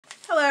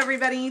Hello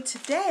everybody,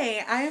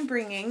 today I am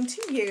bringing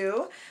to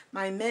you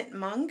my Mint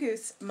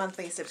Mogoose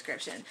monthly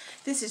subscription.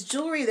 This is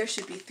jewelry. There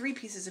should be 3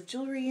 pieces of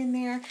jewelry in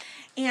there,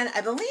 and I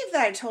believe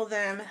that I told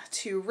them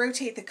to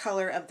rotate the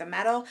color of the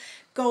metal,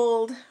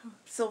 gold,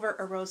 silver,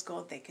 or rose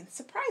gold. They can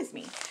surprise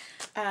me.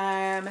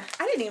 I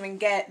didn't even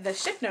get the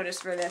ship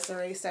notice for this, or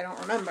at least I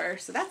don't remember,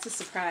 so that's a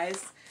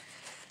surprise.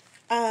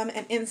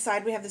 And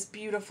inside we have this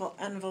beautiful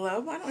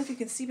envelope. I don't know if you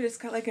can see, but it's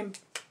got like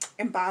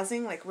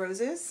embossing like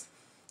roses.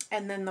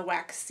 And then the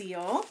wax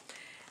seal.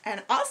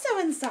 And also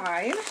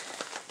inside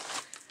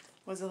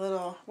was a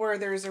little, where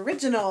there's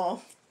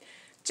original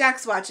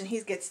Jack's watch and he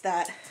gets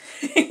that.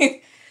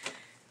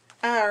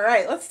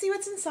 Alright, let's see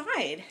what's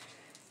inside.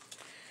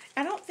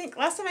 I don't think,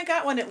 last time I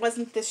got one it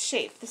wasn't this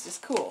shape. This is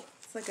cool.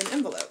 It's like an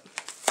envelope.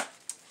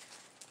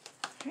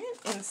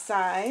 Right,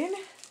 inside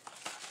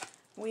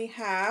we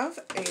have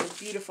a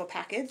beautiful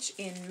package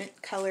in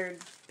mint colored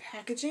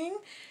packaging.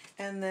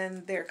 And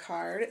then their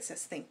card, it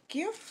says thank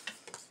you.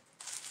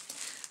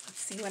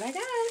 See what I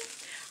got.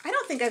 I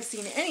don't think I've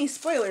seen any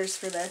spoilers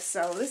for this,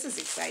 so this is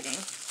exciting.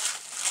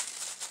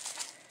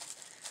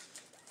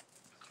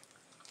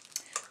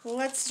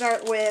 Let's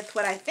start with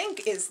what I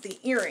think is the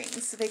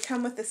earrings. So they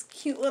come with this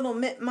cute little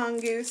Mint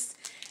Mogoose,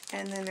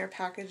 and then they're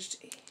packaged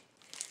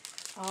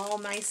all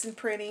nice and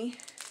pretty.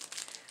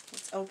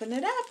 Let's open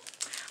it up.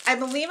 I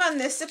believe on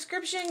this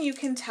subscription you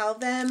can tell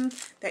them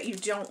that you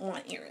don't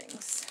want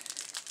earrings.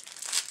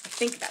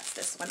 I think that's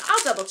this one.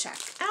 I'll double check.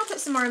 I'll put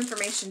some more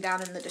information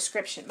down in the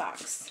description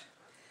box.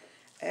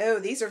 Oh,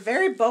 these are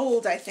very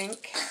bold, I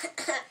think.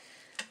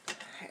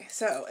 Okay,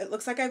 so it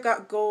looks like I've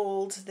got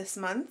gold this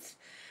month.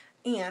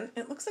 And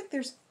it looks like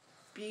there's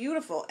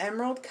beautiful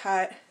emerald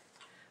cut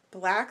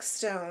black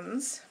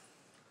stones.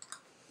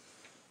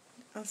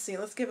 Let's see,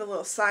 let's give a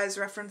little size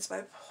reference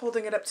by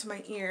holding it up to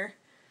my ear.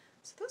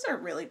 So those are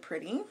really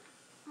pretty.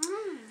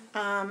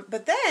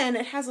 But then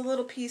it has a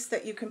little piece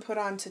that you can put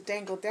on to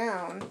dangle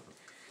down.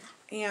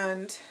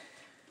 And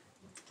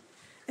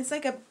it's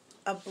like a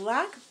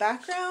black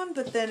background,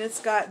 but then it's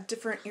got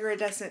different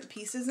iridescent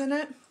pieces in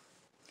it.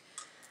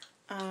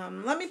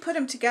 Let me put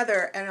them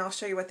together and I'll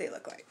show you what they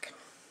look like.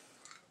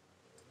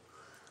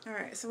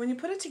 Alright, so when you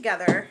put it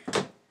together,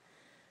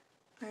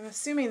 I'm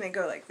assuming they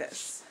go like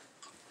this.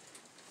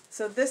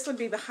 So this would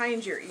be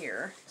behind your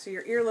ear, so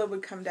your earlobe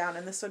would come down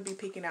and this would be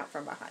peeking out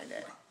from behind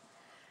it.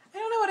 I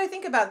don't know what I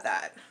think about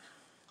that.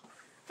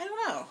 I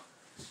don't know.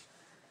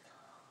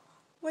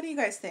 What do you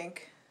guys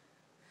think?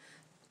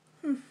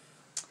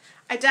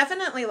 I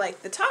definitely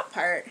like the top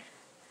part,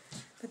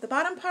 but the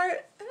bottom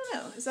part, I don't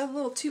know. Is that a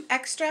little too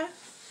extra?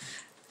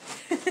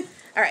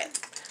 Alright,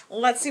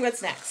 let's see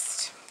what's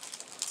next.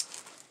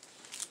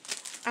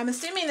 I'm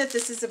assuming that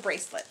this is a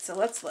bracelet, so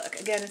let's look.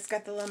 Again, it's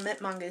got the little Mint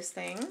Mogoose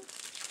thing.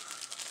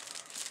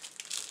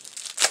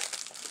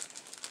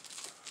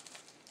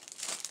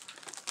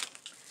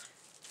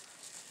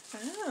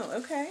 Oh,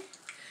 okay.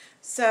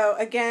 So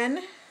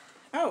again,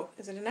 oh,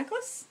 is it a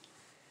necklace?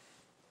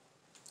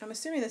 I'm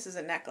assuming this is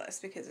a necklace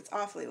because it's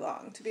awfully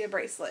long to be a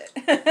bracelet.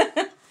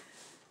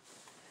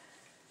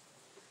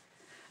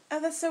 Oh,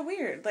 that's so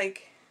weird.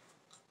 Like,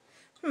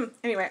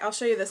 anyway, I'll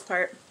show you this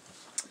part.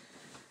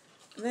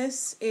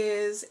 This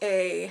is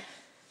a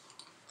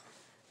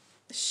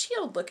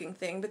shield looking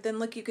thing, but then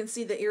look, you can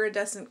see the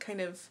iridescent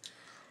kind of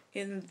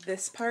in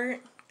this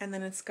part, and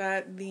then it's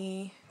got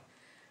the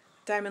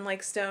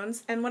diamond-like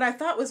stones. And what I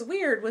thought was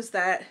weird was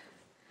that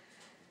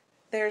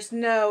there's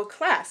no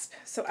clasp.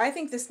 So I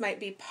think this might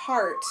be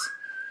part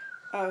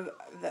of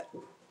the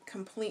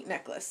complete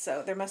necklace.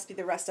 So there must be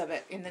the rest of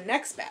it in the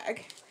next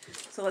bag.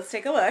 So let's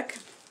take a look.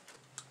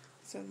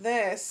 So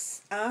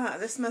this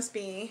must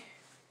be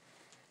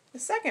the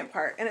second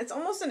part. And it's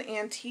almost an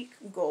antique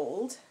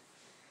gold.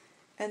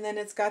 And then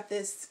it's got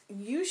this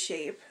U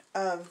shape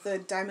of the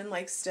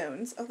diamond-like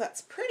stones. Oh,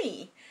 that's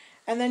pretty.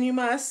 And then you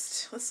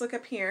must, let's look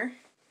up here.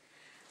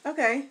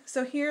 Okay,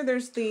 so here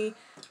there's the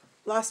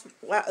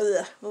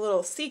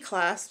little C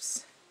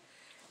clasps,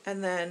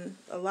 and then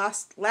a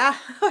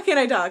how can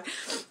I talk?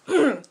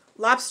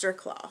 Lobster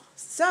claw.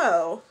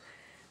 So,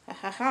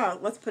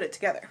 let's put it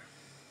together.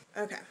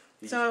 Okay,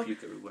 so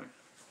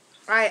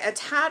I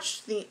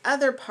attached the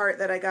other part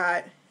that I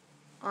got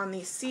on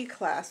these C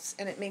clasps,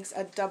 and it makes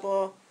a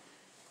double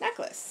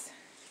necklace.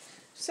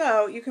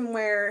 So you can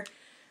wear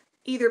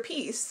either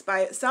piece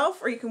by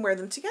itself, or you can wear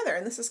them together,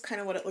 and this is kind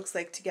of what it looks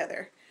like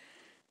together.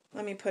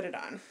 Let me put it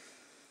on.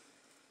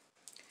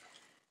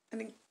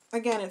 And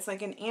again, it's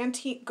like an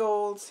antique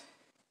gold.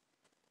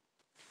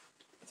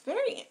 It's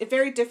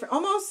very different.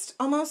 Almost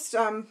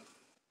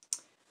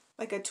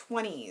like a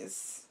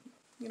 20s.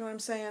 You know what I'm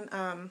saying?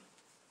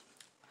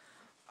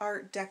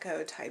 Art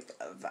Deco type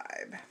of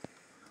vibe.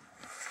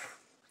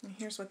 And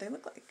here's what they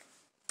look like.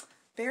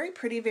 Very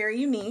pretty, very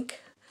unique.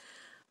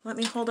 Let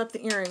me hold up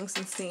the earrings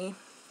and see.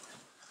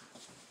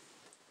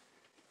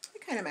 They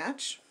kind of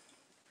match.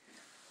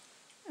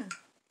 Yeah.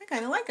 I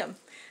kind of like them.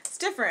 It's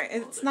different.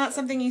 It's not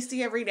something you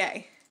see every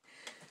day.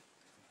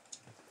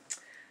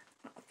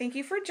 Thank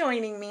you for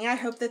joining me. I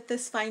hope that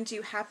this finds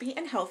you happy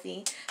and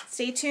healthy.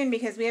 Stay tuned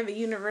because we have a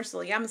Universal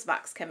Yums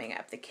box coming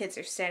up. The kids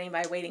are standing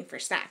by waiting for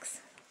snacks.